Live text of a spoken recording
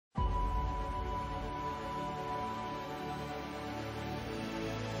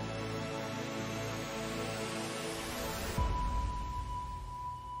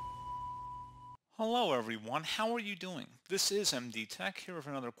Hello everyone, how are you doing? This is MD Tech here with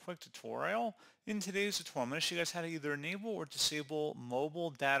another quick tutorial. In today's tutorial, I'm going to show you guys how to either enable or disable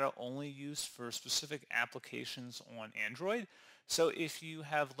mobile data only use for specific applications on Android. So if you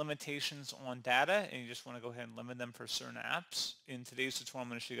have limitations on data and you just want to go ahead and limit them for certain apps, in today's tutorial I'm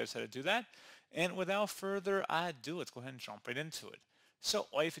going to show you guys how to do that. And without further ado, let's go ahead and jump right into it. So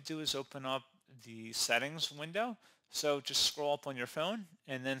all you have to do is open up the settings window. So just scroll up on your phone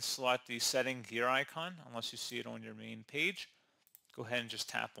and then select the setting gear icon unless you see it on your main page. Go ahead and just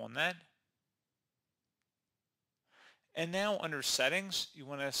tap on that. And now under settings, you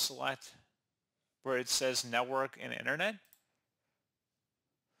want to select where it says network and internet.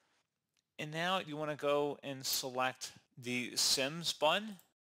 And now you want to go and select the SIMs button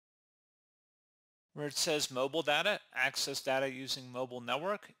where it says mobile data, access data using mobile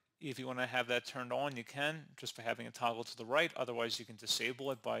network. If you want to have that turned on, you can just by having a toggle to the right. Otherwise, you can disable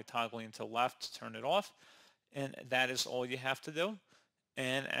it by toggling to left to turn it off. And that is all you have to do.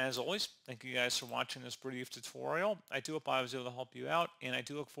 And as always, thank you guys for watching this brief tutorial. I do hope I was able to help you out, and I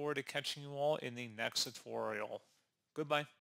do look forward to catching you all in the next tutorial. Goodbye.